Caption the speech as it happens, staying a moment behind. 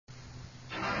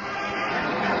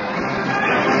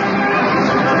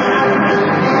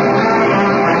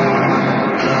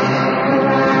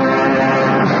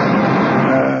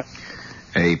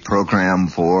am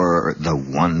for the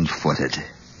one-footed.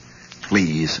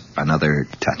 Please, another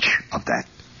touch of that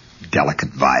delicate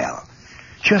viol.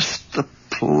 Just the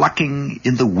plucking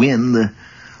in the wind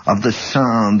of the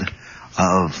sound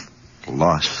of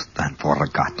lost and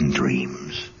forgotten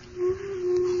dreams.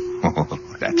 Oh,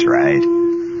 that's right.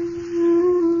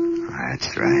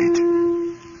 That's right.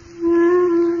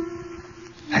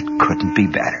 That couldn't be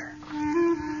better.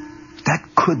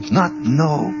 That could not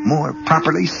no more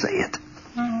properly say it.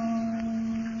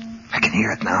 I can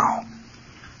hear it now.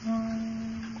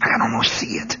 I can almost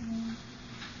see it.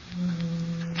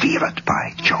 Feel it,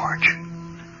 by George.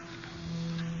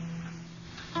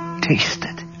 Taste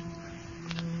it.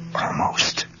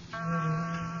 Almost.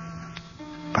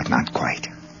 But not quite.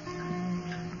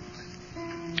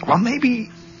 Well,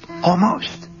 maybe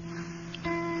almost.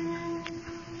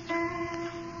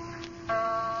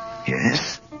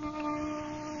 Yes.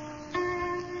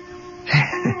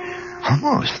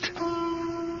 Almost.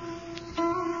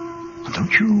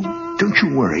 Don't you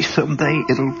worry. Someday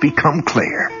it'll become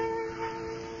clear.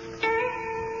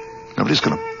 Nobody's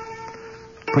gonna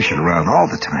push it around all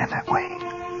the time that way.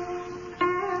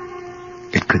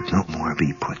 It could no more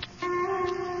be put.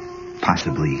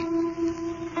 Possibly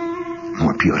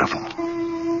more beautiful.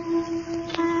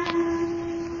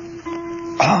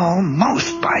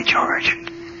 Almost, by George.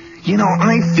 You know,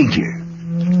 I figure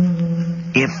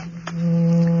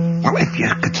if you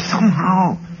could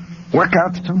somehow work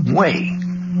out some way,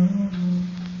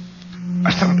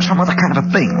 or some other kind of a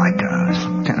thing, like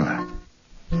some kind of a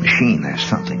machine or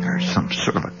something, or some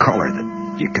sort of a color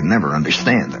that you can never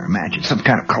understand or imagine, some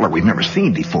kind of color we've never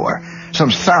seen before, some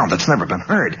sound that's never been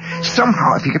heard.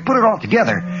 Somehow, if you could put it all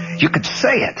together, you could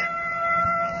say it.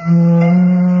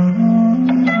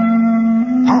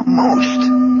 Almost.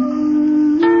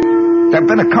 There have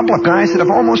been a couple of guys that have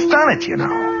almost done it, you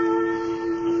know.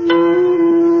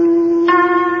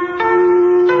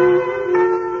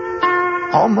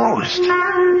 Almost.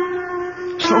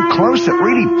 So close it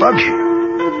really bugs you.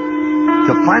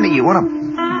 You'll find that you want to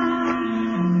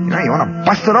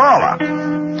bust it all up.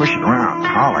 Push it around,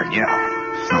 holler, yell.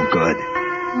 It's no good.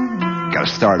 Gotta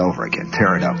start over again.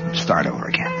 Tear it up and start over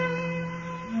again.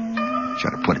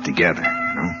 Try to put it together,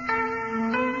 you know.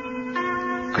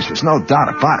 Because there's no doubt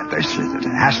about it. It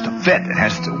has to fit. It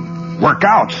has to work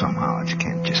out somehow. It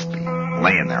can't just be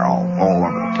laying there all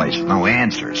over the place with no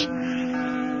answers.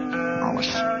 All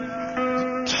this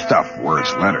stuff,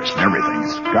 words, letters, and everything.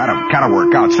 It's gotta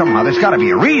work out somehow. There's gotta be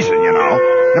a reason, you know.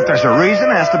 If there's a reason,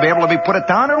 it has to be able to be put it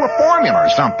down into a formula or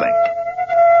something.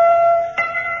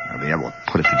 I'll be able to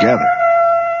put it together.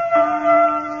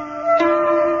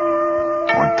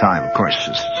 One time, of course,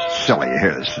 it's silly to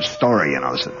hear this story, you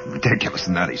know. It's a ridiculous,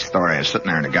 nutty story. I was sitting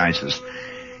there and the guy says,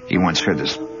 he once heard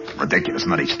this ridiculous,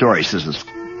 nutty story. He says this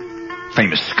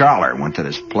famous scholar went to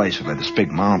this place with this big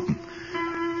mountain.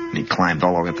 And he climbed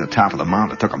all the way up to the top of the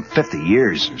mountain. It took him 50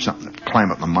 years or something to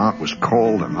climb up the mountain. It was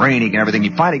cold and raining and everything. He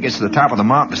finally gets to the top of the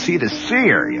mountain to see this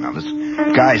seer, you know. This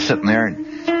guy's sitting there and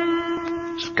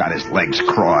he's got his legs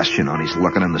crossed, you know, and he's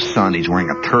looking in the sun. He's wearing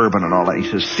a turban and all that. He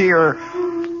says, "Seer,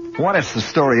 what is the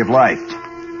story of life?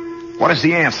 What is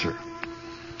the answer?"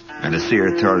 And the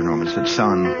seer turned to him and said,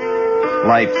 "Son,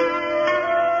 life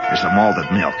is a malted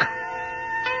milk."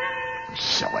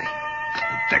 Silly.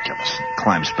 Ridiculous. He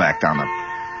climbs back down the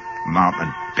mountain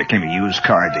and became a used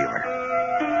car dealer.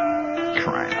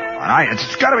 Crying out loud.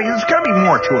 It's gotta be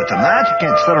more to it than that. You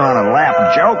can't sit around and laugh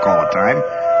and joke all the time.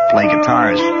 Play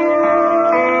guitars,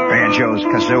 banjos,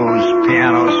 kazoos,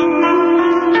 pianos,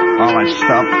 all that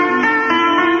stuff.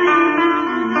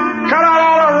 Cut out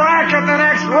all the racket in the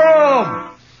next room!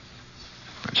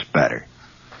 That's better.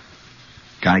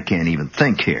 Guy can't even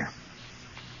think here.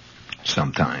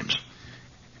 Sometimes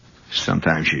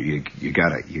you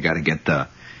gotta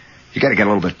get a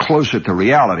little bit closer to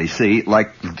reality. See,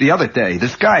 like the other day,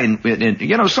 this guy,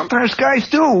 you know, sometimes guys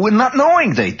do, not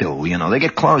knowing they do. You know, they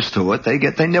get close to it.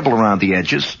 They nibble around the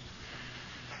edges.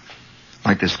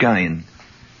 Like this guy in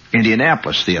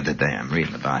Indianapolis the other day. I'm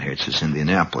reading about here. It says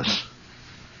Indianapolis.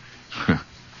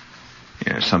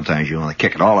 Yeah, sometimes you want to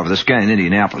kick it all over. This guy in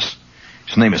Indianapolis,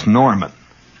 his name is Norman.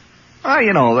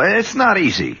 You know, it's not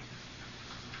easy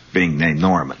being named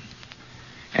Norman.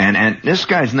 And this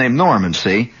guy's named Norman,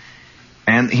 see?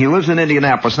 And he lives in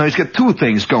Indianapolis. Now, he's got two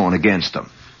things going against him.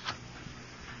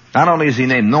 Not only is he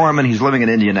named Norman, he's living in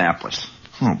Indianapolis.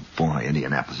 Oh, boy,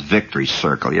 Indianapolis. Victory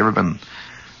Circle. You ever been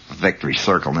to Victory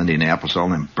Circle in Indianapolis? All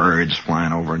them birds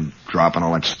flying over and dropping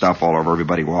all that stuff all over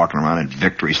everybody walking around in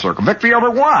Victory Circle. Victory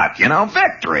over what? You know,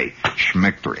 victory.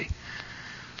 Schmictory.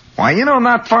 Why, you know,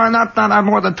 not far, not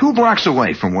more than 2 blocks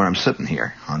away from where I'm sitting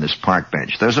here on this park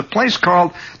bench, there's a place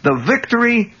called the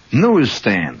Victory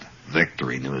Newsstand.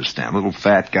 Victory Newsstand. Little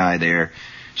fat guy there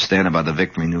standing by the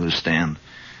Victory Newsstand.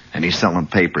 And he's selling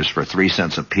papers for 3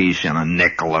 cents a piece and a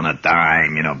nickel and a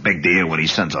dime. You know, big deal when he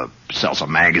sells a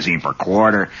magazine for a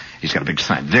quarter. He's got a big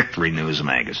sign, Victory News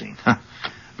Magazine.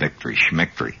 Victory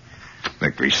Schmictory.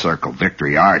 Victory Circle.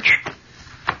 Victory Arch.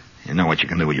 You know what you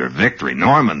can do with your Victory.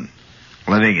 Norman,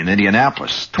 living in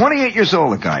Indianapolis. 28 years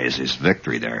old, the guy is his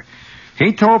Victory there.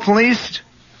 He told police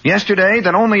yesterday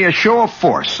that only a show of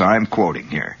force, I'm quoting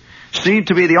here, seemed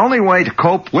to be the only way to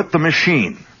cope with the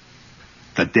machine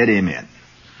that did him in.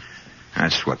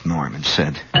 That's what Norman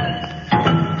said.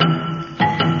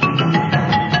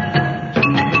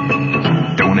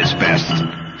 Doing his best.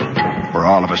 For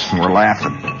all of us, and we're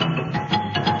laughing.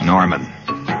 Norman,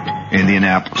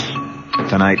 Indianapolis.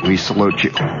 Tonight we salute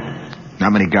you.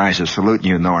 Not many guys are saluting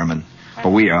you, Norman, but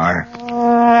we are.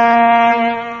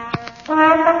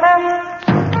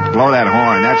 Blow that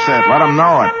horn, that's it. Let them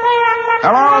know it.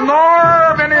 Hello,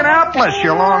 Norm, Indianapolis.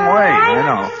 You're a long way, I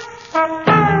know.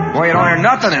 Boy, you don't hear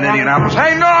nothing in Indianapolis.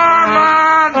 Hey,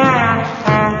 Norman!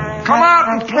 Come out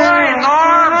and play,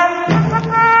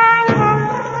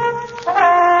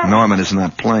 Norm! Norman is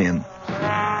not playing.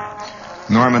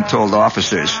 Norman told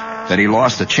officers that he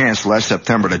lost a chance last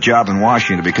September at a job in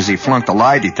Washington because he flunked a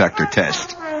lie detector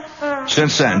test.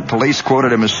 Since then, police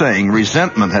quoted him as saying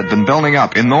resentment had been building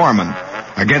up in Norman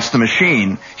against the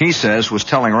machine he says was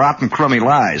telling rotten, crummy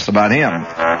lies about him.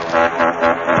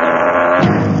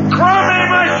 Crummy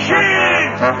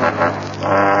machine!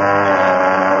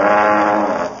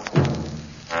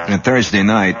 And Thursday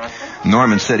night,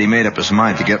 Norman said he made up his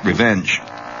mind to get revenge.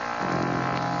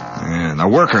 And a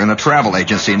worker in a travel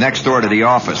agency next door to the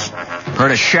office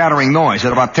heard a shattering noise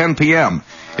at about 10 p.m.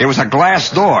 It was a glass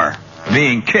door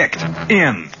being kicked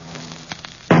in.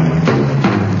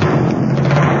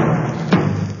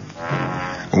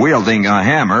 Wielding a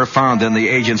hammer found in the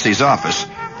agency's office,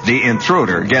 the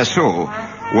intruder, guess who,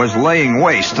 was laying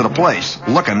waste to the place,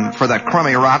 looking for that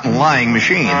crummy, rotten, lying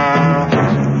machine.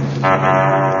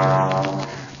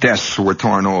 Desks were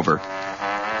torn over.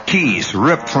 Keys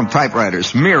ripped from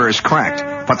typewriters, mirrors cracked,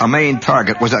 but the main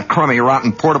target was that crummy,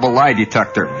 rotten portable lie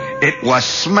detector. It was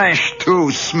smashed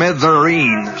to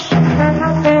smithereens.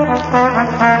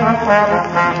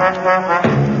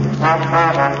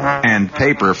 And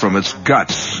paper from its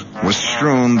guts was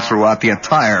strewn throughout the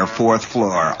entire 4th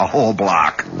floor, a whole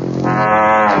block.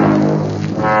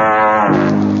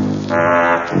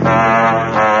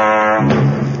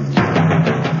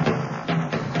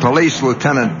 Police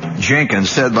Lieutenant Jenkins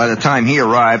said by the time he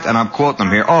arrived, and I'm quoting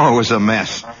him here, oh, it was a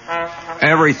mess.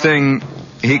 Everything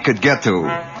he could get to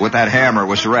with that hammer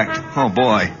was wrecked. Oh,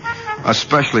 boy.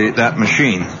 Especially that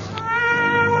machine.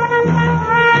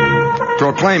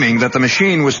 Proclaiming that the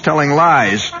machine was telling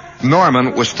lies,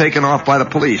 Norman was taken off by the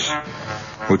police,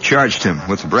 who charged him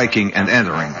with breaking and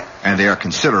entering, and they are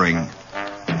considering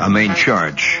a main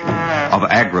charge of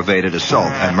aggravated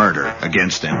assault and murder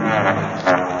against him.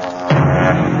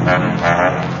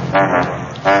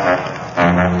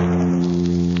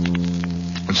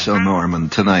 And so, Norman,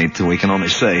 tonight we can only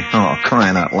say, oh,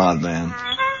 crying out loud, man.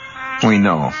 We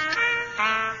know.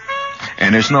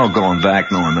 And there's no going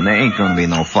back, Norman. There ain't going to be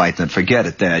no fighting it. Forget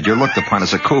it, Dad. You're looked upon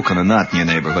as a kook and a nut in your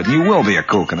neighborhood. And you will be a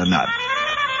kook and a nut.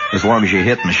 As long as you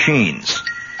hit machines.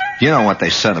 You know what they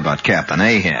said about Captain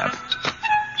Ahab.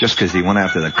 Just because he went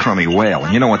after the crummy whale.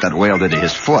 And you know what that whale did to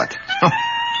his foot.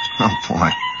 Oh,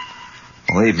 boy.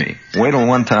 Believe me. Wait till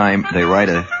one time they write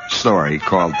a story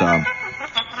called, gee,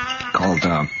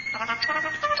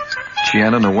 I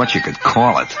don't know what you could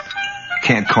call it.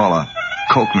 Can't call a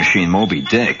Coke machine Moby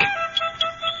Dick.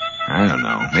 I don't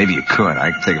know. Maybe you could.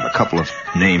 I can think of a couple of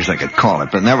names I could call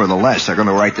it. But nevertheless, they're going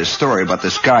to write this story about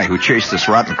this guy who chased this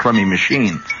rotten, crummy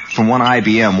machine from one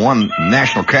IBM, one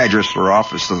National Cash Register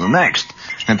office to the next.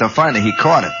 And to find that he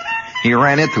caught it. He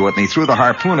ran into it and he threw the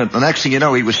harpoon at it. The next thing you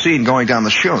know, he was seen going down the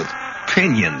chute,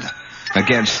 pinioned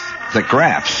against the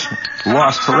graphs,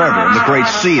 lost forever in the great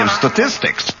sea of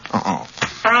statistics. Uh-oh.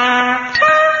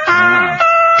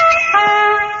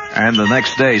 And the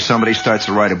next day, somebody starts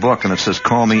to write a book, and it says,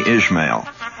 Call Me Ishmael.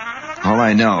 All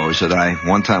I know is that I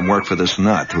one time worked for this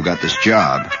nut who got this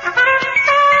job.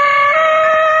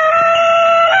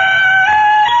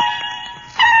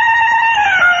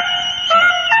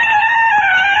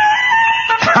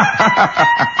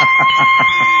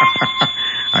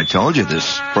 I told you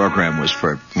this program was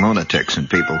for lunatics and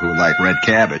people who like red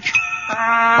cabbage.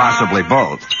 Possibly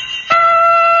both.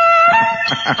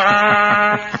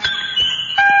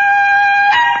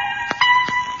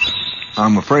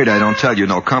 I'm afraid I don't tell you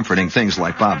no comforting things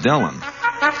like Bob Dylan.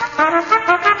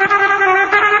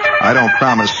 I don't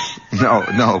promise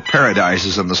no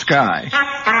paradises in the sky.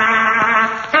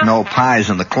 No pies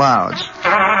in the clouds.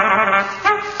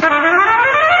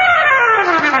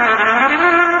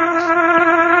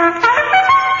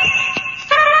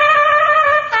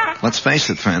 Let's face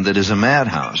it, friend, it is a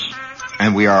madhouse.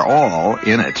 And we are all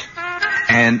in it.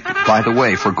 And, by the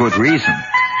way, for good reason.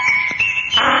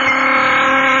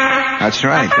 That's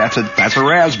right. That's a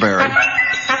raspberry.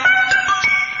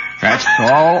 That's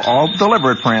all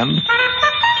deliberate, friend.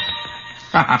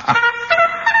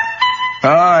 Oh,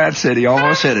 that's it. He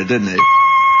almost hit it, didn't he?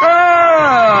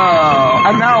 Oh!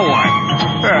 And now what?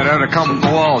 Yeah, there to come the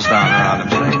walls down around him,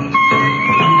 see?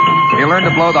 He learned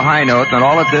to blow the high note, and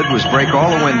all it did was break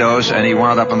all the windows, and he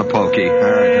wound up in the pokey.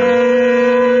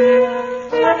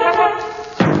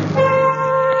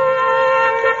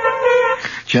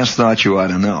 Just thought you ought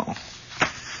to know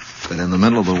that in the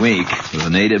middle of the week, the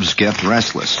natives get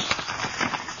restless.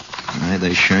 Right,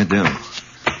 they sure do.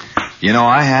 You know,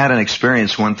 I had an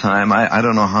experience one time. I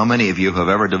don't know how many of you have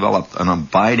ever developed an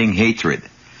abiding hatred.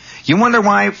 You wonder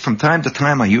why from time to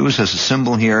time I use as a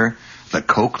symbol here the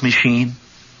Coke machine?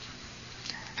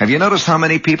 Have you noticed how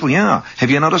many people, have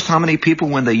you noticed how many people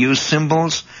when they use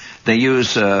symbols, they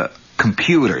use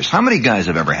computers? How many guys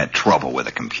have ever had trouble with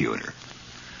a computer?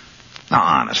 Now,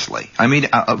 honestly. I mean,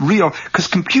 because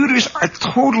computers are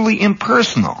totally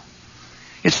impersonal.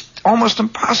 It's almost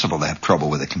impossible to have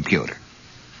trouble with a computer.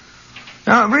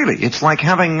 No, really, it's like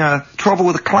having trouble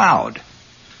with a cloud.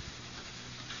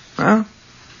 Huh?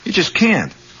 You just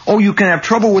can't. Oh, you can have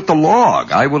trouble with the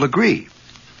log, I will agree.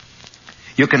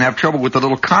 You can have trouble with the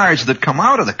little cards that come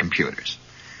out of the computers,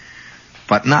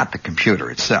 but not the computer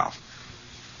itself.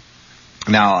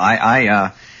 Now,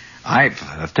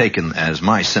 I've taken as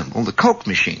my symbol the Coke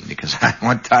machine because I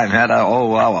one time had a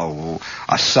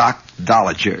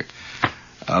sockdologer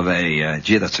of a,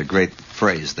 gee, that's a great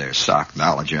phrase there,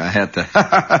 sockdologer. I had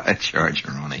to charge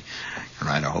Ronnie,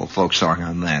 write a whole folk song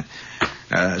on that.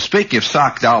 Speaking of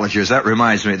sockdologers, that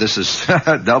reminds me, this is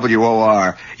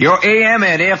WOR, your AM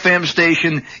and FM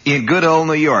station in good old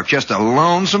New York. Just a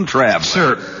lonesome traveler.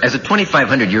 Sir, as a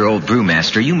 2,500-year-old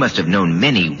brewmaster, you must have known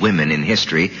many women in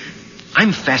history.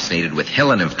 I'm fascinated with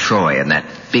Helen of Troy and that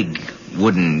big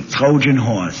wooden Trojan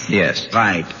horse. Yes.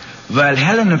 Right. Well,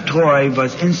 Helen of Troy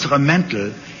was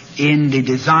instrumental in the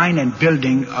design and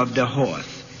building of the horse.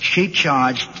 She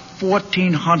charged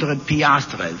 1,400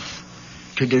 piastres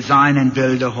to design and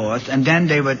build a horse, and then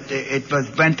went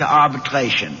to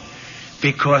arbitration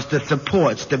because the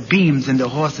supports, the beams in the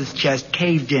horse's chest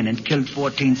caved in and killed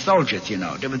 14 soldiers, you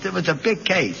know. It was a big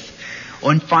case.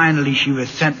 And finally she was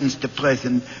sentenced to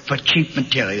prison for cheap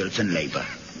materials and labor.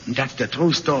 And that's the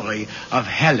true story of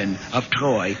Helen of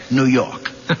Troy, New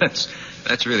York. That's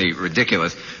really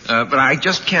ridiculous. But I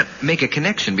just can't make a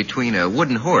connection between a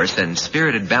wooden horse and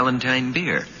spirited Ballantine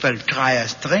beer. Well, try a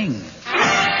string.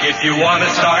 If you want to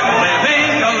start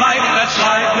living a life that's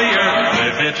livelier,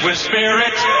 live it with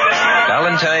spirit.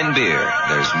 Ballantine beer.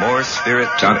 There's more spirit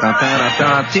to it.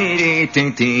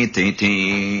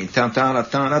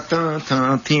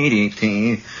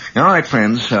 All right,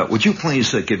 friends, would you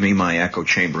please give me my echo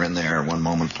chamber in there? One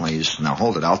moment, please. Now,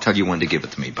 hold it. I'll tell you when to give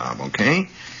it to me, Bob, okay?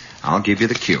 I'll give you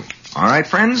the cue. All right,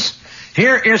 friends?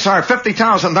 Here is our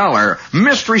 $50,000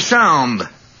 mystery sound.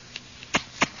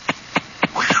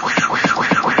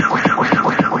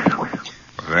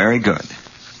 Very good.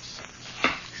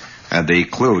 And the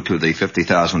clue to the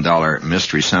 $50,000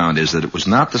 mystery sound is that it was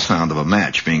not the sound of a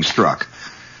match being struck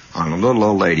on a little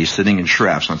old lady sitting in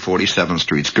Schrapp's on 47th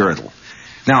Street's girdle.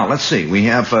 Now, let's see. We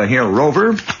have here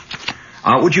Rover.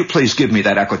 Would you please give me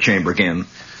that echo chamber again?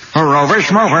 Rover,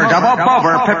 schmover, double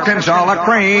bover, Pipkins all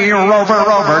agree. Rover,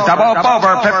 double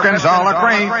bover, Pipkins all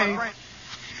agree.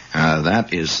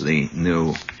 That is the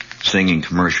new singing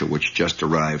commercial which just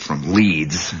arrived from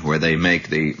Leeds, where they make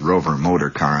the Rover motor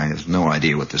car. I have no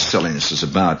idea what this silliness is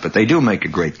about, but they do make a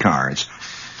great car. It's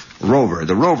Rover,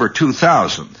 the Rover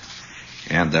 2000.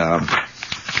 And,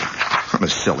 what a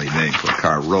silly name for a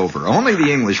car, Rover. Only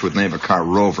the English would name a car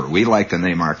Rover. We like to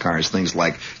name our cars things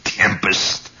like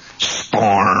Tempest,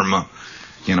 Storm,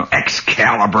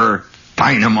 Excalibur,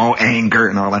 Dynamo, Anger,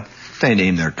 and all that. They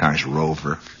name their cars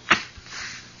Rover.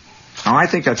 Oh, I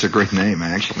think that's a great name,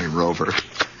 actually, Rover.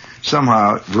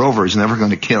 Somehow, Rover is never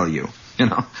going to kill you,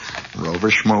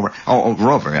 Rover, schmover. Oh,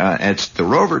 Rover. It's the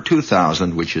Rover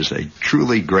 2000, which is a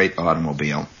truly great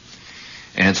automobile.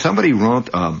 And somebody wrote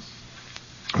a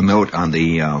note on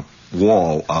the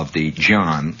wall of the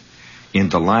John in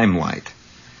the Limelight.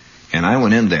 And I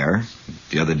went in there,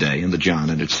 the other day in the John,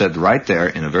 and it said right there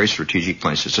in a very strategic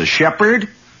place, it says, Shepherd,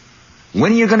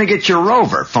 when are you going to get your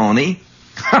Rover, phony?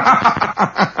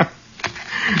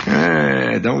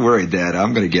 Don't worry, Dad.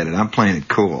 I'm going to get it. I'm playing it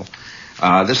cool.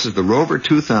 This is the Rover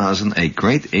 2000, a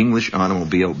great English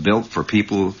automobile built for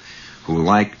people who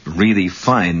like really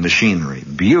fine machinery.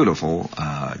 Beautiful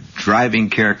driving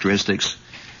characteristics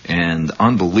and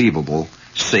unbelievable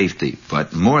safety.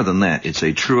 But more than that, it's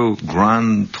a true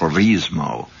Gran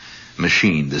Turismo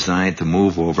machine designed to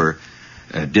move over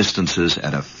distances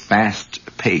at a fast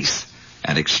pace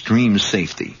at extreme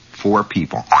safety for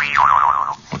people.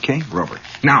 Okay, Rover.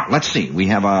 Now, let's see. We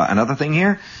have another thing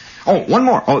here. Oh, one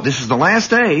more. Oh, this is the last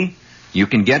day. You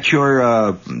can get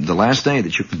your, the last day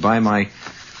that you can buy my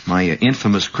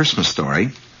infamous Christmas story,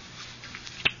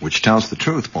 which tells the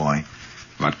truth, boy,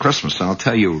 about Christmas. I'll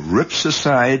tell you, rips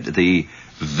aside the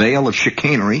veil of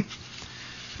chicanery,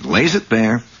 lays it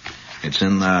bare. It's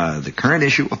in the current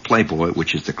issue of Playboy,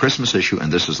 which is the Christmas issue,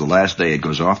 and this is the last day. It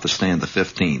goes off the stand the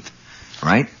 15th,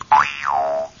 right?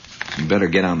 You better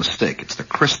get on the stick. It's the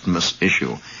Christmas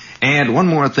issue. And one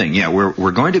more thing. Yeah,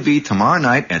 we're going to be tomorrow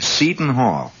night at Seton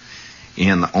Hall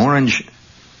in Orange.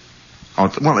 Oh,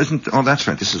 that's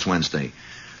right. This is Wednesday.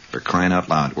 For crying out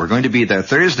loud. We're going to be there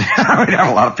Thursday. We have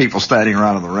a lot of people standing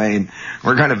around in the rain.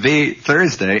 We're going to be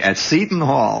Thursday at Seton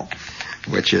Hall,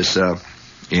 which is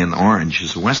in Orange.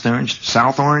 It's West Orange,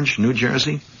 South Orange, New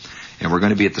Jersey. And we're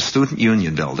going to be at the Student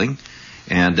Union building.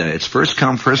 And it's first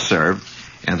come, first served.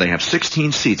 And they have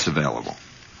 16 seats available.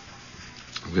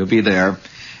 We'll be there.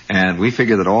 And we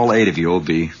figure that all 8 of you will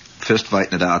be fist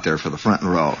fighting it out there for the front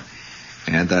row.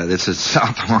 And this is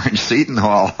South Orange, Seton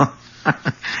Hall.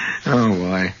 Oh,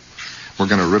 boy. We're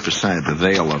going to rip aside the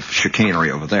veil of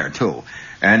chicanery over there, too.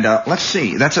 And let's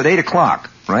see. That's at 8 o'clock,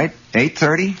 right?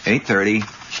 8:30?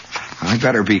 8:30. I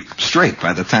better be straight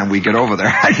by the time we get over there.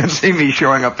 I can see me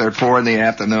showing up there at 4 in the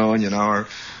afternoon, or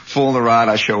fooling around.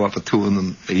 I show up at 2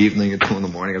 in the evening, at 2 in the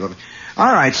morning.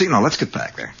 All right, so, let's get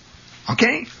back there.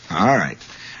 Okay? All right.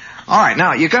 All right,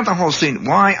 now, you got the whole scene.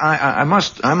 Why I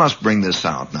must bring this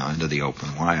out now into the open,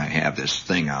 why I have this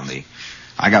thing on the...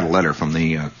 I got a letter from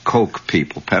the Coke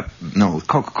people,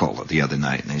 Coca-Cola the other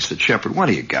night, and they said, Shepherd, what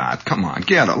do you got? Come on,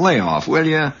 get it, lay off, will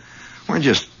you? We're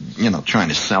just, trying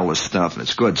to sell this stuff, and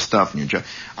it's good stuff. And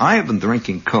I have been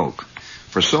drinking Coke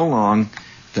for so long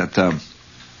that,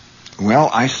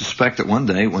 I suspect that one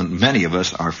day when many of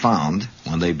us are found,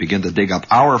 when they begin to dig up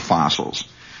our fossils,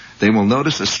 they will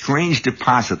notice a strange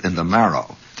deposit in the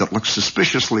marrow that looks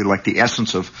suspiciously like the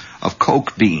essence of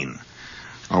Coke bean,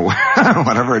 or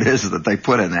whatever it is that they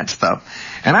put in that stuff.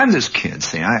 And I'm this kid,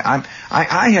 see,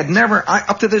 I had never,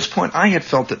 up to this point, I had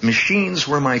felt that machines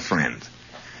were my friend.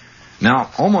 Now,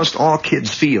 almost all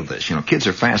kids feel this. Kids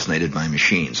are fascinated by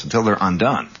machines until they're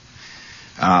undone.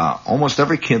 Almost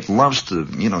every kid loves to,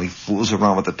 he fools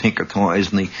around with the Tinker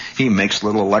toys, and he makes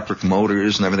little electric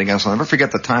motors and everything else. I'll never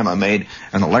forget the time I made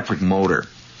an electric motor.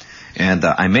 And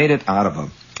I made it out of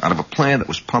a plan that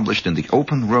was published in the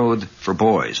Open Road for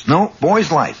Boys. No,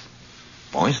 Boys Life.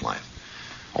 Boys Life.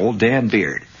 Old Dan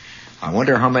Beard. I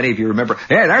wonder how many of you remember.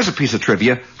 Hey, there's a piece of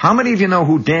trivia. How many of you know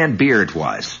who Dan Beard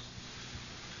was?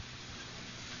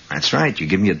 That's right. You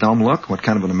give me a dumb look. What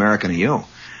kind of an American are you?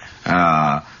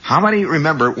 How many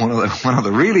remember one of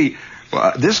the really,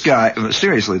 this guy,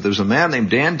 seriously, there's a man named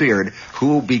Dan Beard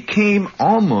who became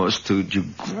almost to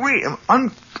great,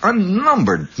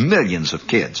 unnumbered millions of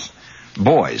kids.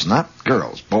 Boys, not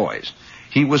girls, boys.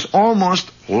 He was almost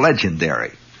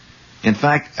legendary. In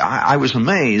fact, I was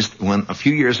amazed when a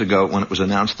few years ago when it was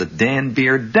announced that Dan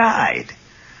Beard died.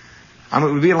 I mean,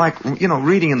 it would be like,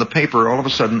 reading in the paper, all of a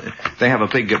sudden, they have a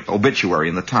big obituary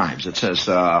in the Times. It says,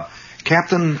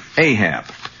 Captain Ahab.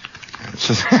 It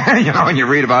says, and you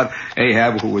read about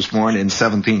Ahab, who was born in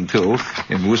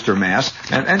 1702 in Worcester, Mass.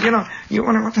 And you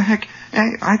wonder, what the heck?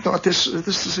 I thought this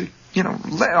is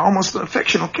almost a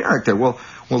fictional character. Well,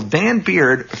 Dan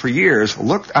Beard, for years,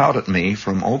 looked out at me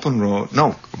from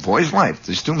Boys Life,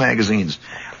 these 2 magazines.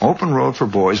 Open Road for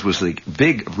Boys was the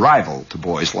big rival to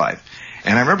Boys Life.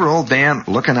 And I remember old Dan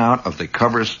looking out of the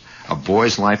covers of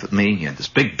Boys Life at me. He had this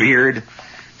big beard,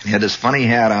 and he had this funny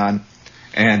hat on,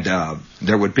 and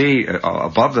there would be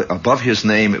above his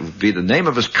name, it would be the name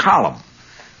of his column,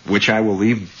 which I will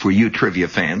leave for you trivia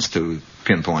fans to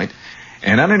pinpoint.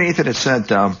 And underneath it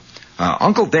said,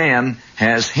 Uncle Dan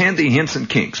has handy hints and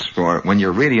kinks for when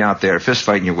you're really out there fist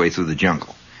fighting your way through the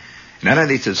jungle. And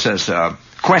underneath it says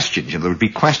questions. There would be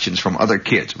questions from other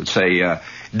kids. It would say,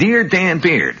 Dear Dan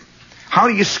Beard, how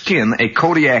do you skin a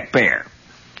Kodiak bear?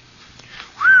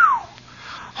 Whew.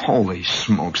 Holy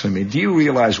smokes. I mean, do you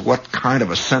realize what kind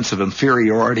of a sense of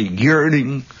inferiority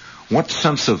yearning what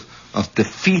sense of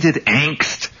defeated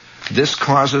angst this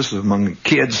causes among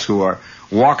kids who are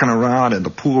walking around in the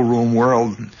pool room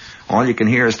world. All you can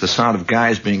hear is the sound of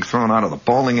guys being thrown out of the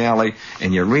bowling alley,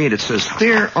 and you read, it says,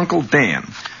 "Dear Uncle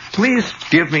Dan, please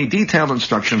give me detailed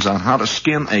instructions on how to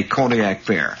skin a Kodiak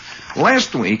bear.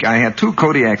 Last week, I had 2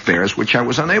 Kodiak bears, which I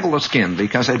was unable to skin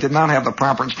because I did not have the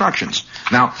proper instructions."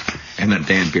 Now, and then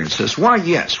Dan Beard says, "Why,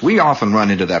 yes, we often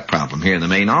run into that problem here in the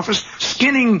main office.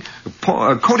 Skinning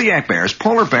Kodiak bears,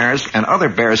 polar bears, and other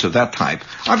bears of that type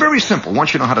are very simple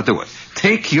once you know how to do it.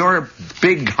 Take your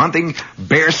big hunting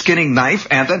bear skinning knife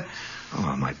and then..."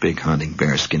 Oh, my big hunting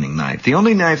bear skinning knife. The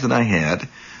only knife that I had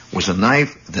was a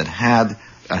knife that had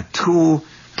 2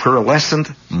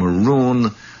 pearlescent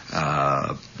maroon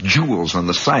jewels on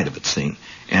the side of it, see?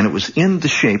 And it was in the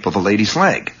shape of a lady's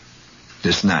leg,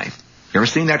 this knife. You ever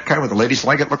seen that kind with a lady's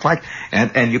leg it looked like?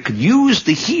 And you could use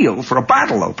the heel for a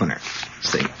bottle opener,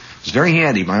 see? It was very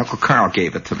handy. My Uncle Carl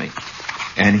gave it to me.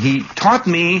 And he taught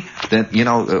me that,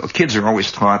 kids are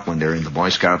always taught when they're in the Boy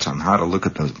Scouts on how to look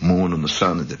at the moon and the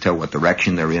sun and to tell what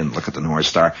direction they're in, look at the North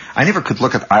Star. I never could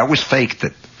look at, I always faked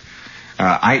it.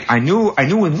 I knew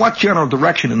in what general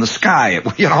direction in the sky,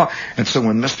 and so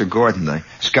when Mr. Gordon, the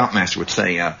scoutmaster, would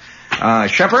say,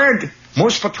 "Shepard,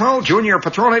 Moose Patrol, Junior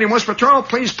Patrol Lady Moose Patrol,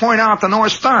 please point out the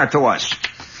North Star to us."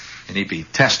 And he'd be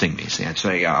testing me. See, I'd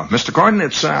say, "Mr. Gordon,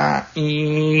 it's, I'd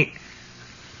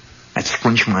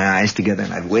scrunch my eyes together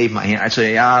and I'd wave my hand. I'd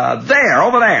say, "There,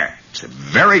 over there." He'd say,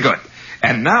 "Very good.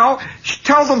 And now,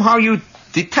 tell them how you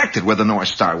detected where the North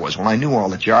Star was." Well, I knew all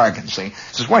the jargon, see.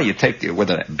 This is why you take with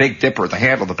a Big Dipper, the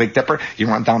handle of the Big Dipper, you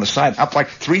run down the side, up like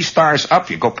 3 stars up,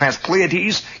 you go past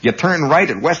Pleiades, you turn right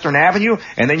at Western Avenue,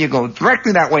 and then you go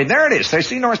directly that way. There it is. They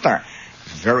see North Star.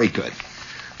 Very good.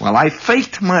 Well, I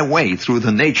faked my way through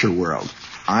the nature world.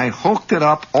 I hooked it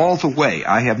up all the way.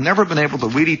 I have never been able to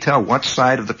really tell what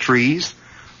side of the trees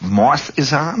moss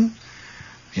is on.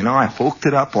 I hooked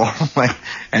it up all the way.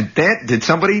 And did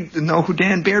somebody know who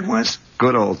Dan Beard was?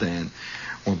 Good old Dan.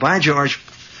 Well, by George,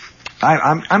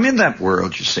 I'm in that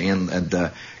world, you see,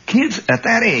 and kids at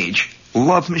that age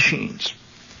love machines.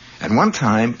 And one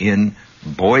time in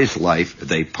Boy's Life,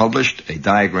 they published a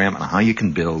diagram on how you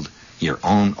can build your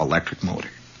own electric motor.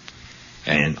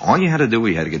 And all you had to do,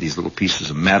 you had to get these little pieces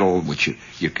of metal, which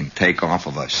you can take off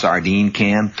of a sardine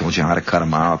can. Told you how to cut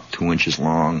them out, 2 inches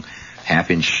long, 1/2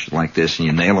 inch like this, and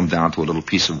you nail them down to a little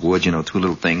piece of wood, 2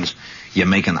 little things. You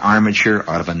make an armature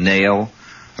out of a nail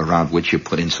around which you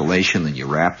put insulation, and you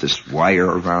wrap this wire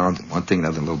around, one thing,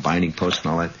 another little binding post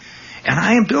and all that. And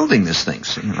I am building this thing.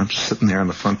 So, I'm sitting there on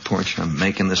the front porch, and I'm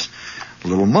making this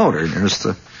little motor, and there's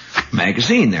the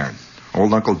magazine there.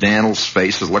 Old Uncle Daniel's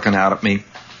face is looking out at me.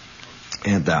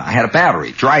 And I had a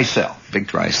battery, dry cell, big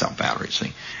dry cell battery,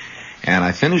 see. And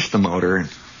I finished the motor and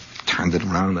turned it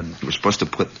around, and you were supposed to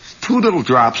put 2 little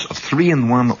drops of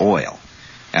 3-in-1 oil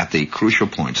at the crucial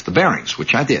points, the bearings,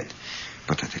 which I did.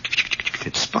 But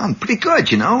it spun pretty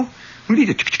good,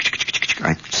 Really,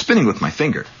 I'm spinning with my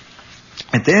finger.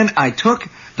 And then I took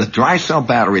the dry cell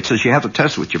battery. It says you have to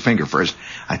test it with your finger first.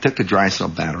 I took the dry cell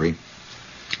battery.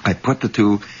 I put the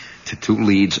 2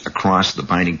 leads across the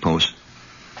binding post.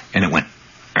 And it went,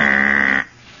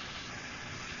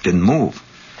 didn't move.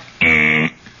 I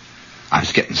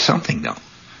was getting something, though.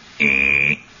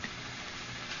 And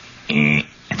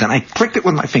then I clicked it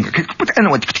with my finger. And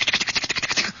it went,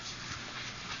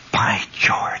 by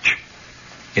George,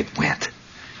 it went.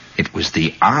 It was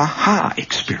the aha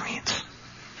experience.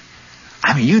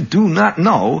 I mean, you do not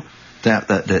know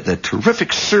the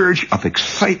terrific surge of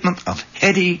excitement, of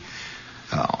heady,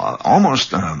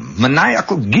 almost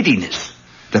maniacal giddiness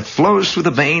that flows through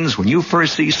the veins when you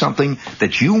first see something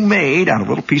that you made out of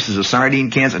little pieces of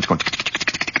sardine cans, and it's going...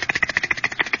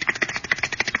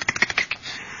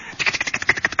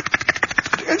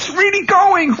 It's really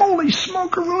going! Holy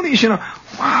smokeroonies,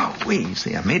 Wow,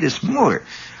 see, I made this motor.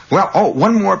 Well,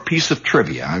 one more piece of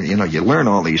trivia. You learn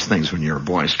all these things when you're a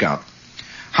Boy Scout.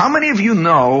 How many of you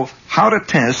know how to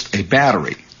test a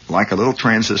battery, like a little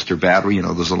transistor battery,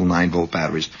 those little 9-volt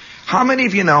batteries? How many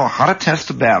of you know how to test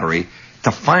a battery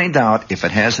to find out if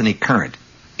it has any current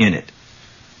in it,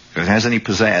 if it has any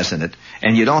pizzazz in it,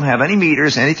 and you don't have any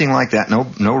meters, anything like that,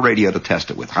 no radio to test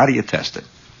it with? How do you test it?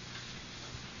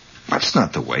 That's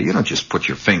not the way. You don't just put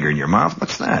your finger in your mouth.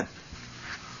 What's that?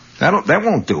 That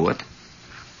won't do it.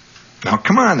 Now,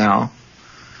 come on now.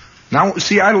 Now,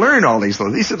 see, I learned all these are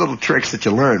little tricks that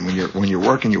you learn when you're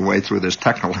working your way through this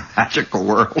technological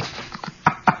world.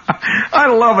 I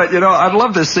love it. I'd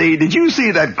love to see. Did you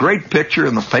see that great picture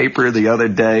in the paper the other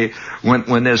day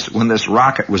when this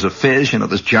rocket was a fizz?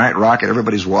 This giant rocket.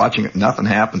 Everybody's watching it. Nothing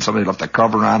happened. Somebody left the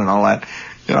cover on and all that.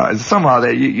 Somehow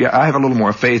I have a little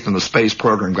more faith in the space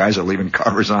program. Guys are leaving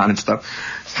covers on and stuff.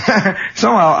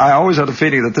 Somehow I always had a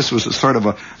feeling that this was a sort of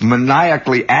a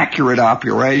maniacally accurate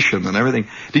operation and everything.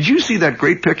 Did you see that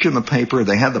great picture in the paper?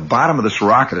 They had the bottom of this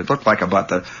rocket. It looked like about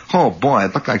the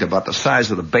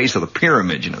size of the base of the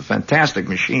pyramid. Fantastic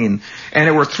machine. And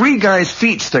there were 3 guys'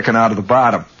 feet sticking out of the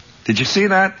bottom. Did you see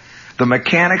that? The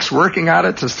mechanics working on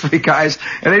it, just 3 guys.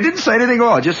 And they didn't say anything at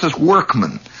all, just as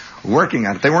workmen working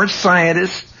on it. They weren't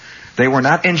scientists. They were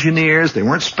not engineers. They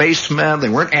weren't spacemen. They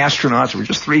weren't astronauts. They were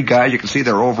just 3 guys. You can see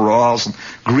their overalls and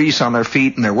grease on their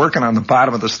feet, and they're working on the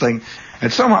bottom of this thing.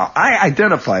 And somehow I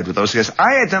identified with those guys.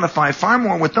 I identify far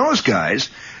more with those guys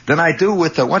than I do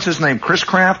with, what's his name, Chris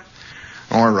Kraft?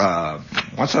 Or,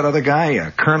 what's that other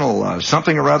guy? Colonel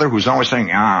something or other, who's always saying,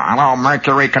 hello,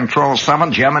 Mercury Control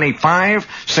 7, Gemini 5,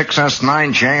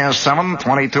 6S9, JS7,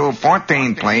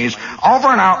 2214, please. Over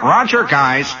and out. Roger,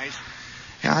 guys.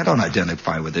 Yeah, I don't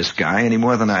identify with this guy any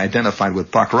more than I identified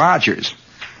with Buck Rogers,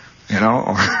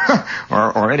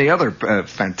 or any other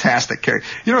fantastic character.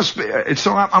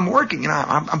 So I'm working,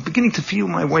 I'm beginning to feel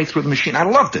my way through the machine. I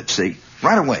loved it, see,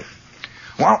 right away.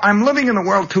 Well, I'm living in a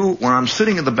world, too, where I'm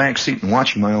sitting in the back seat and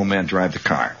watching my old man drive the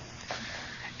car.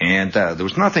 And there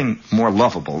was nothing more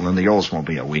lovable than the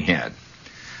Oldsmobile we had.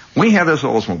 We had this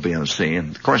Oldsmobile, see,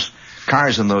 and, of course,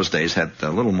 cars in those days had a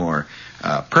little more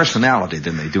personality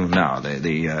than they do now.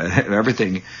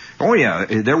 Everything. Oh yeah,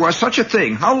 there was such a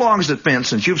thing. How long has it been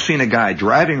since you've seen a guy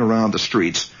driving around the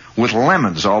streets with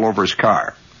lemons all over his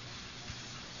car?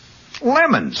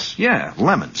 Lemons, yeah,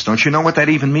 lemons. Don't you know what that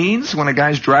even means? When a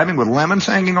guy's driving with lemons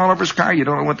hanging all over his car, you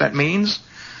don't know what that means?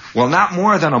 Well, not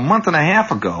more than a month and a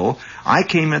half ago, I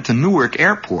came into Newark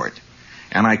Airport.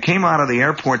 And I came out of the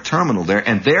airport terminal there,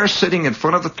 and there sitting in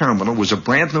front of the terminal was a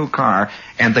brand new car,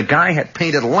 and the guy had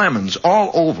painted lemons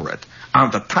all over it.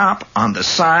 On the top, on the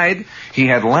side, he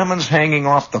had lemons hanging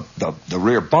off the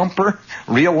rear bumper,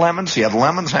 real lemons. He had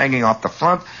lemons hanging off the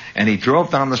front, and he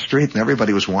drove down the street, and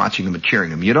everybody was watching him and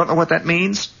cheering him. You don't know what that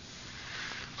means?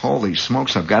 Holy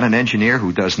smokes, I've got an engineer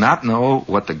who does not know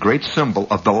what the great symbol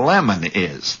of the lemon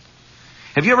is.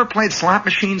 Have you ever played slot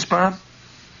machines, Bob?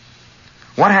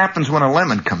 What happens when a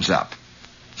lemon comes up?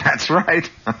 That's right.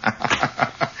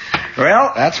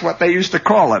 Well, that's what they used to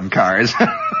call them cars.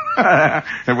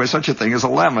 There was such a thing as a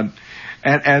lemon.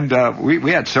 And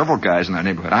we had several guys in our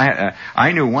neighborhood.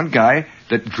 I knew one guy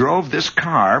that drove this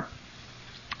car,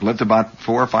 lived about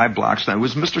 4 or 5 blocks down. It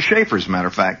was Mr. Schaefer, as a matter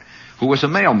of fact, who was a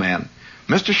mailman.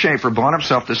 Mr. Schaefer bought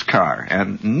himself this car,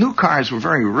 and new cars were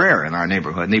very rare in our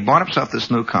neighborhood, and he bought himself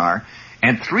this new car.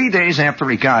 And 3 days after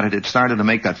he got it, it started to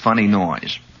make that funny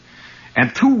noise.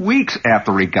 And 2 weeks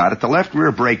after he got it, the left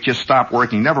rear brake just stopped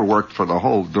working. Never worked for the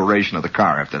whole duration of the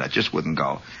car after that. Just wouldn't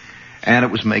go. And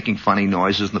it was making funny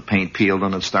noises, and the paint peeled,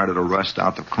 and it started to rust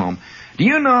out the chrome. Do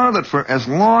you know that for as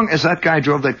long as that guy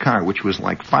drove that car, which was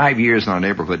like 5 years in our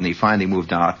neighborhood, and he finally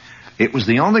moved out, it was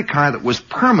the only car that was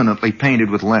permanently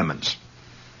painted with lemons.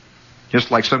 Just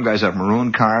like some guys have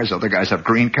maroon cars, other guys have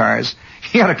green cars.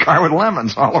 He had a car with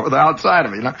lemons all over the outside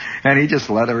of it, and he just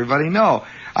let everybody know.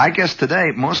 I guess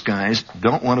today most guys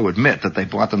don't want to admit that they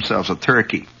bought themselves a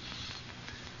turkey.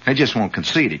 They just won't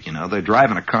concede it, They're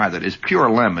driving a car that is pure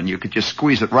lemon. You could just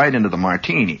squeeze it right into the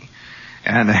martini,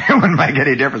 and it wouldn't make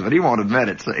any difference, but he won't admit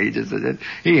it, so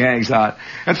he hangs out.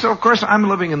 And so, of course, I'm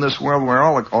living in this world where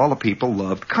all the people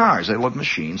loved cars. They loved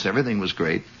machines. Everything was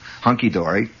great,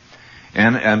 hunky-dory.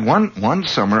 And one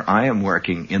summer, I am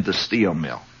working in the steel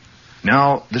mill.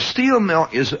 Now, the steel mill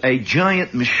is a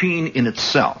giant machine in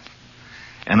itself.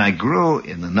 And I grew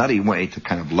in the nutty way to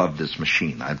kind of love this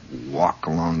machine. I'd walk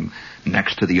along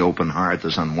next to the open hearth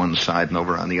is on one side, and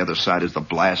over on the other side is the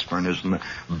blast furnace and the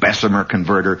Bessemer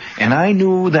converter. And I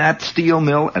knew that steel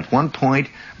mill at one point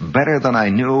better than I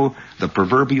knew the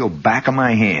proverbial back of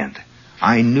my hand.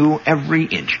 I knew every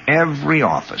inch, every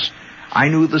office. I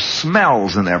knew the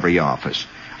smells in every office.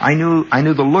 I knew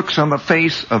the looks on the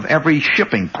face of every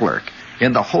shipping clerk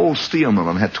in the whole steel mill,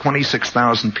 and had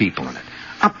 26,000 people in it.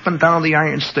 Up and down the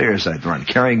iron stairs I'd run,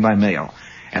 carrying my mail.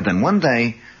 And then one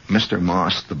day, Mr.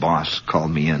 Moss, the boss,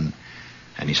 called me in,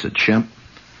 and he said, "Chimp,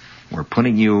 we're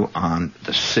putting you on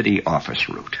the city office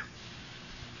route."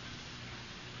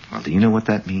 Well, do you know what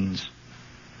that means?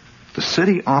 The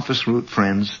city office route,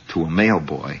 friends, to a mail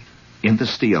boy in the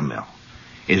steel mill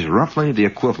is roughly the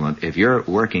equivalent if you're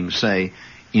working, say,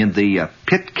 in the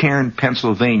Pitcairn,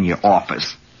 Pennsylvania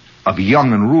office of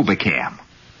Young and Rubicam.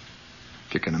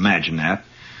 If you can imagine that.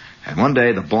 And one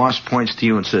day the boss points to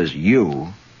you and says,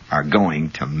 you are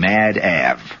going to Mad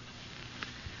Ave.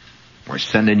 We're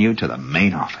sending you to the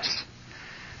main office.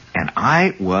 And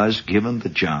I was given the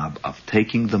job of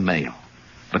taking the mail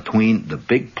between the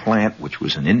big plant, which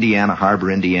was in Indiana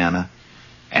Harbor, Indiana,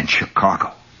 and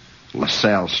Chicago,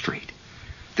 LaSalle Street.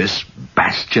 This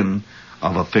bastion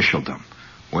of officialdom,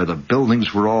 where the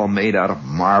buildings were all made out of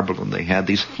marble and they had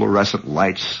these fluorescent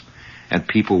lights and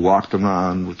people walked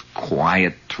around with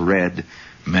quiet tread.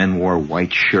 Men wore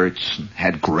white shirts and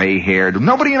had gray hair.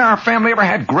 Nobody in our family ever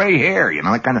had gray hair, you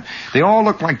know, they all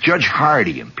looked like Judge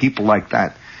Hardy and people like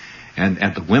that.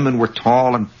 And the women were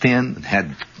tall and thin and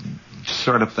had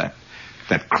sort of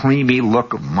that creamy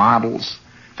look of models.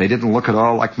 They didn't look at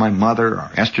all like my mother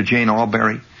or Esther Jane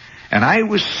Albury. And I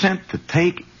was sent to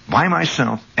take, by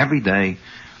myself, every day,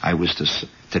 I was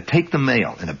to take the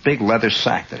mail in a big leather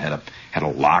sack that had a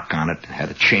lock on it, had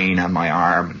a chain on my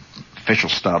arm, and official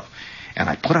stuff. And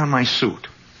I put on my suit.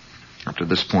 Up to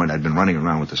this point, I'd been running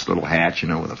around with this little hat, you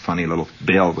know, with a funny little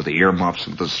bill, with the earmuffs,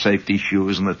 and the safety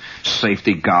shoes, and the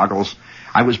safety goggles.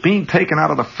 I was being taken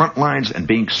out of the front lines and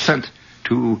being sent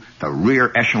to the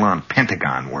rear echelon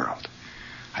Pentagon world.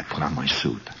 I put on my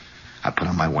suit. I put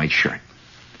on my white shirt.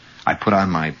 I put on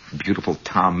my beautiful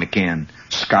Tom McCann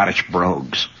Scottish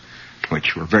brogues,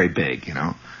 which were very big, you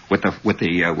know, with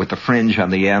the fringe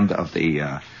on the end of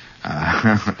the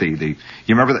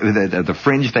you remember the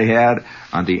fringe they had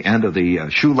on the end of the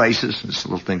shoelaces, this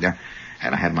little thing there.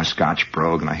 And I had my Scotch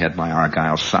brogue and I had my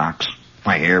Argyle socks.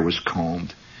 My hair was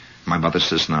combed. My mother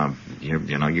says, "No, you're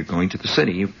going to the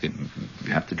city. You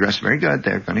have to dress very good.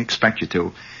 They're going to expect you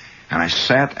to." And I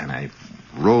sat and I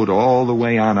rode all the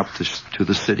way on up to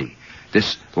the city.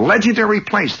 This legendary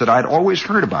place that I'd always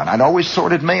heard about. I'd always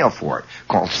sorted mail for it,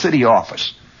 called City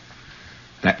Office.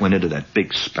 That went into that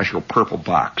big special purple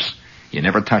box. You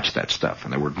never touched that stuff.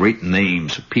 And there were great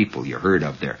names of people you heard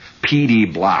of there. P.D.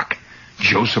 Block,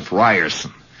 Joseph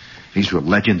Ryerson. These were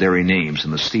legendary names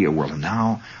in the steel world. And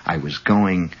now I was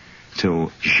going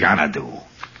to Xanadu.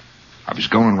 I was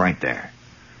going right there.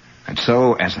 And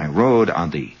so as I rode on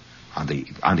the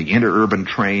interurban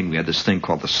train, we had this thing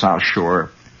called the South Shore.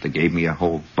 They gave me a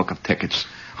whole book of tickets.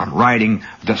 I'm riding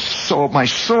the soul. My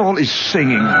soul is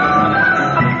singing. No,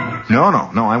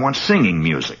 I want singing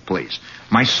music, please.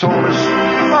 My soul is...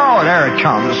 Oh, there it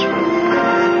comes.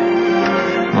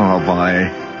 Oh, boy.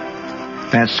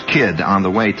 That's Kid on the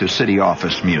way to City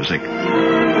Office music.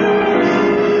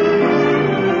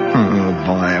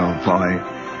 Oh, boy.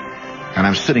 And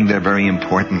I'm sitting there very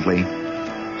importantly.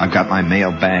 I've got my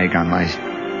mail bag on my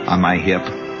hip.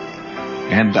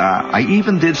 And I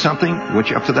even did something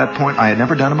which up to that point I had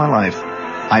never done in my life.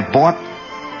 I bought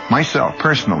myself,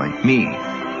 personally, me.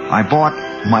 I bought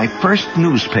my first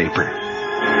newspaper.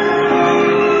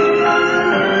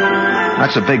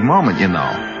 That's a big moment, you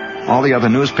know. All the other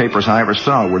newspapers I ever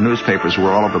saw were newspapers were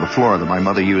all over the floor that my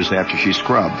mother used after she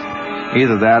scrubbed.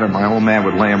 Either that or my old man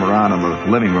would lay them around in the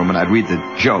living room and I'd read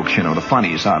the jokes, you know, the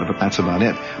funnies out of it. That's about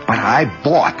it. But I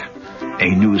bought a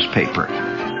newspaper.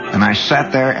 And I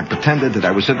sat there and pretended that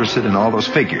I was interested in all those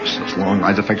figures, those long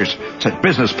lines of figures. It said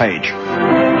business page.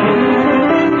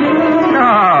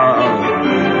 Oh.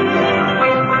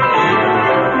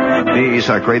 These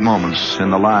are great moments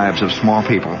in the lives of small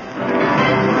people.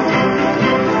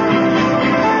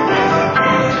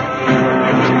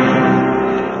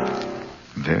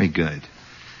 Very good.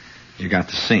 You got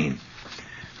the scene.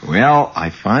 Well,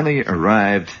 I finally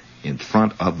arrived in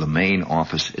front of the main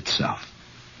office itself.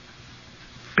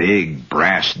 Big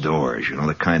brass doors, you know,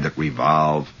 the kind that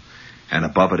revolve. And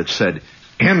above it said,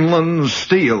 Inland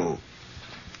Steel.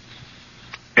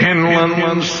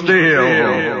 Inland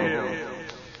Steel.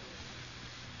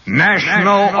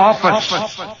 National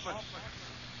Office.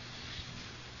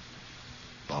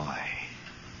 Boy.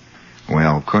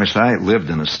 Well, of course, I lived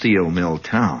in a steel mill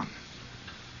town.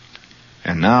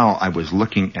 And now I was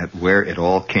looking at where it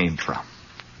all came from.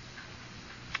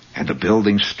 And the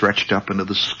buildings stretched up into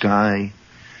the sky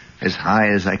as high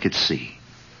as I could see.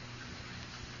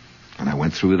 And I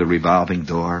went through the revolving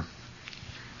door,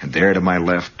 and there to my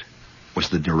left was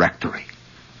the directory.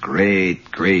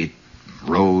 Great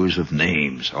rows of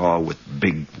names, all with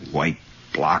big white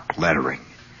block lettering.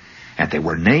 And they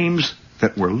were names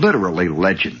that were literally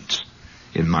legends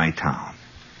in my town.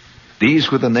 These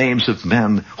were the names of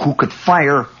men who could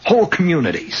fire whole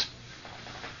communities.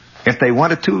 If they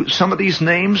wanted to, some of these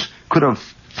names could have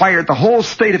fired the whole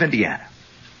state of Indiana.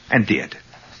 And did,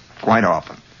 quite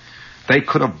often. They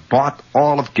could have bought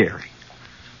all of Gary.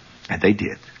 And they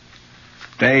did.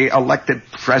 They elected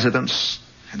presidents.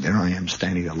 And there I am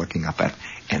standing there looking up at.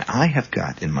 And I have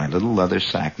got in my little leather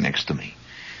sack next to me,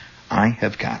 I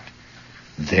have got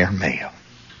their mail.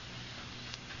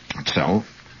 And so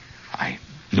I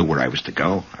knew where I was to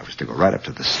go. I was to go right up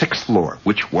to the 6th floor,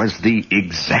 which was the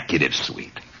executive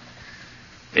suite.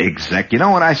 You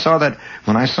know, when I saw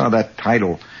that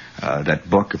title, that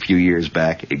book a few years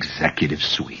back, Executive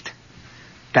Suite.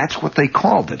 That's what they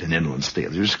called it in Inland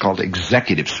Steel. It was called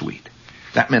Executive Suite.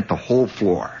 That meant the whole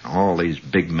floor. All these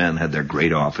big men had their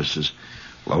great offices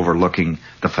overlooking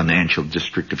the financial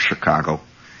district of Chicago.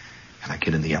 And I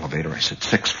get in the elevator. I said,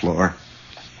 6th floor.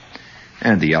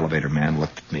 And the elevator man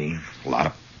looked at me. A lot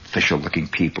of official-looking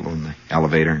people in the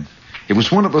elevator. It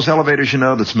was one of those elevators, you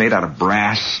know, that's made out of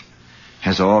brass.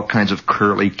 Has all kinds of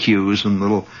curly cues and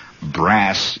little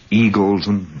brass eagles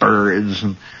and birds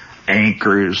and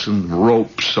anchors and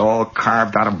ropes all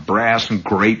carved out of brass and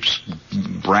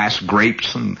brass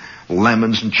grapes and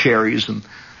lemons and cherries and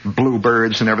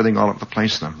bluebirds and everything all over the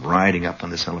place. And I'm riding up on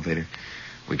this elevator.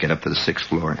 We get up to the 6th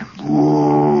floor and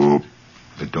whoop,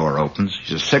 the door opens.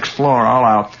 He says, 6th floor, all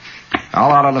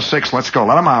out on the 6th. Let's go.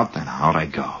 Let them out. And out I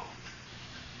go.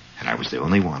 And I was the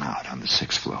only one out on the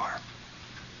 6th floor.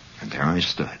 And there I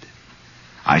stood.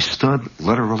 I stood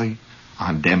literally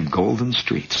on them golden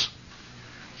streets.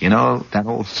 You know that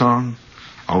old song?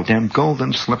 Oh, them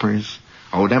golden slippers.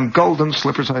 Oh, them golden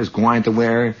slippers I was going to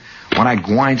wear when I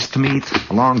gwines to meet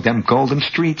along them golden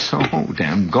streets. Oh,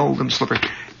 them golden slippers.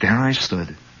 There I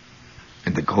stood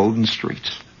in the golden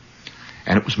streets.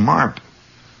 And it was marble.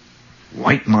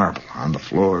 White marble on the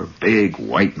floor. Big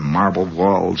white marble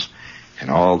walls. And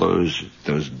all those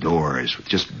doors with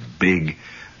just big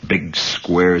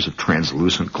squares of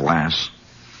translucent glass,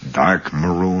 dark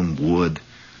maroon wood,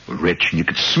 rich, and you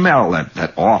could smell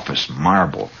that office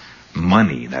marble,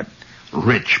 money, that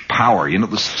rich power, you know,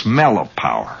 the smell of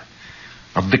power,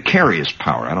 of vicarious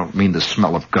power. I don't mean the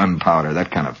smell of gunpowder,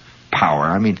 that kind of power.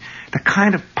 I mean the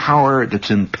kind of power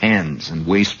that's in pens and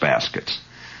wastebaskets,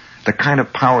 the kind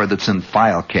of power that's in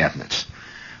file cabinets.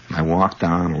 And I walked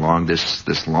down along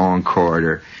this long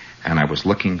corridor, and I was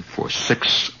looking for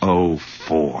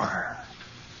 604.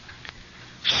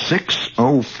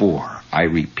 604, I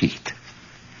repeat.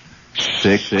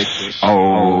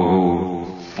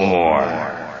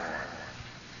 604.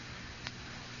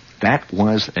 That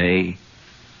was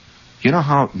you know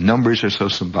how numbers are so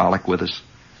symbolic with us?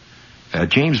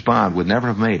 James Bond would never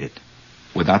have made it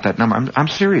without that number. I'm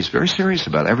serious, very serious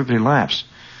about it. Everybody laughs.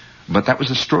 But that was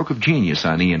a stroke of genius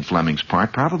on Ian Fleming's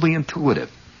part, probably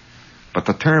intuitive. But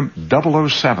the term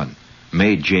 007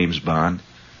 made James Bond.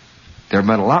 There have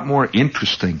been a lot more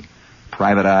interesting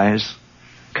private eyes,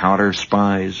 counter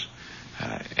spies,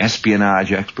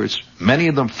 espionage experts, many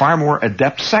of them far more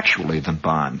adept sexually than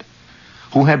Bond,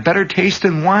 who had better taste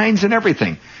in wines and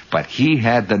everything. But he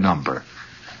had the number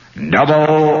 007.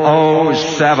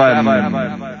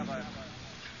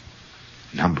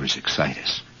 Numbers excite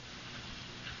us.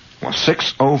 Well,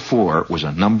 604 was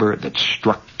a number that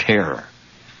struck terror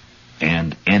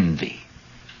and envy.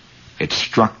 It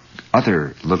struck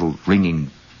other little ringing,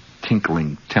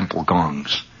 tinkling temple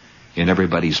gongs in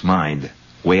everybody's mind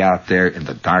way out there in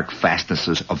the dark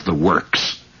fastnesses of the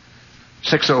works.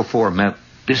 604 meant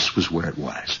this was where it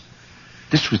was.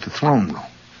 This was the throne room.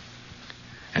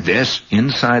 And this,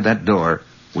 inside that door,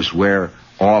 was where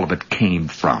all of it came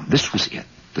from. This was it,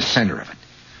 the center of it.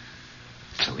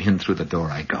 So in through the door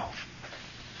I go.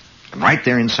 And right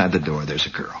there inside the door, there's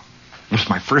a girl. It was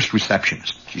my first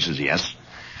receptionist. She says, yes.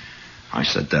 I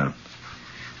said,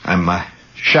 I'm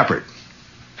Shepard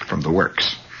from the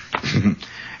works.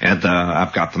 And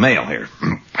I've got the mail here.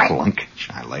 Clunk.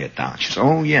 I lay it down. She says,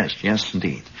 oh, yes,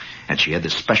 indeed. And she had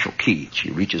this special key.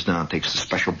 She reaches down, takes the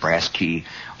special brass key,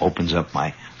 opens up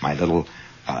my little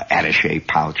attaché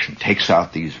pouch and takes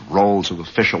out these rolls of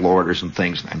official orders and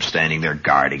things. And I'm standing there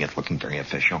guarding it, looking very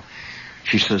official.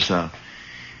 She says,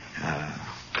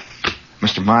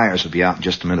 Mr. Myers will be out in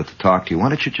just a minute to talk to you. Why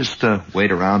don't you just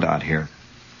wait around out here?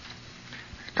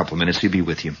 A couple of minutes, he'll be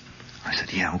with you. I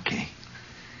said, yeah, okay.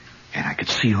 And I could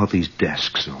see all these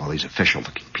desks, all these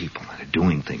official-looking people that are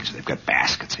doing things. They've got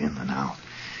baskets in and out.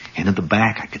 And in the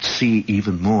back, I could see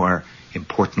even more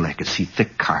importantly, I could see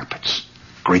thick carpets,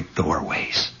 great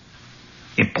doorways,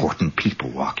 important people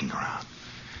walking around.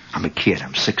 I'm a kid.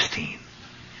 I'm 16.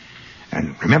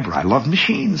 And remember, I love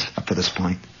machines up to this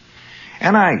point.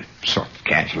 And I sort of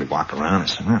casually walk around and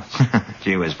say, well,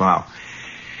 gee whiz, wow.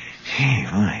 Hey,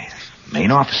 boy,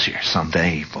 main office here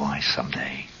someday, boy,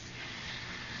 someday.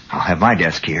 I'll have my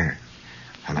desk here.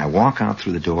 And I walk out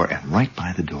through the door, and right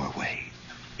by the doorway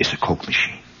is a Coke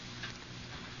machine.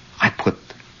 I put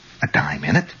a dime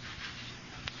in it.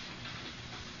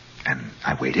 And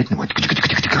I waited, and it went...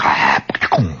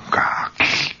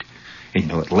 And you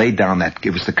know, it laid down that,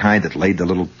 it was the kind that laid the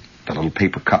little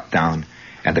paper cup down,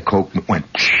 and the Coke went.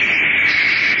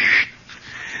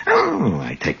 Oh,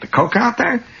 I take the Coke out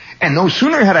there, and no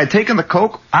sooner had I taken the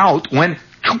Coke out when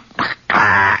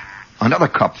another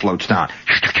cup floats down.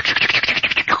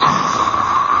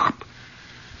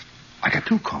 I got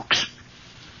 2 Cokes.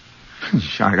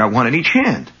 I got one in each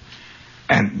hand.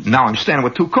 And now I'm standing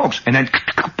with 2 Cokes, and then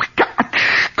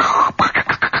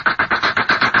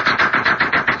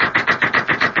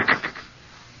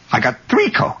I got 3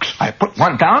 Cokes. I put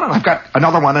one down, and I've got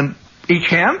another one in each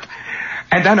hand,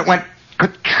 and then it went.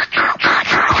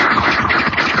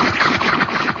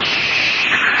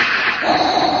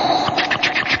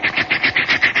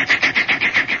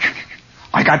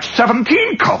 I got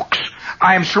 17 Cokes.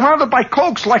 I am surrounded by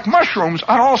Cokes like mushrooms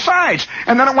on all sides.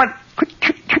 And then it went.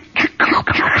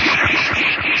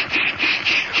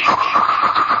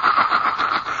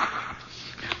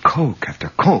 Coke after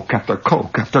Coke after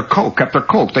Coke after Coke after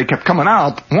Coke. They kept coming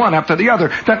out, one after the other.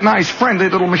 That nice, friendly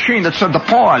little machine that said the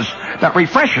pause that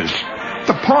refreshes.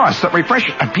 The pause that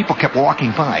refreshes. And people kept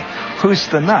walking by. Who's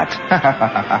the nut?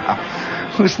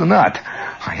 Who's the nut?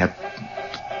 I had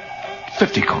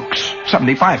 50 Cokes,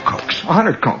 75 Cokes,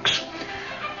 100 Cokes.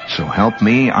 So help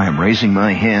me, I am raising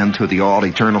my hand to the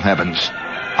all-eternal heavens.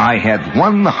 I had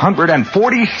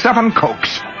 147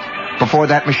 Cokes before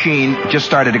that machine just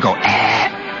started to go,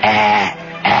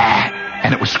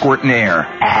 and it was squirting air.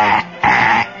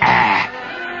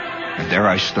 And there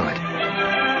I stood.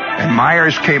 And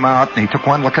Myers came out, and he took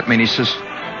one look at me, and he says,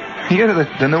 "You're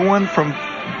the new one from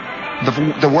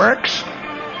the works?"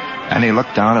 And he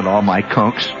looked down at all my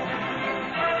Cokes.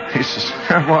 He says,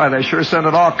 "Boy, they sure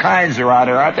sending all kinds around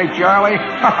here, aren't they, Charlie?"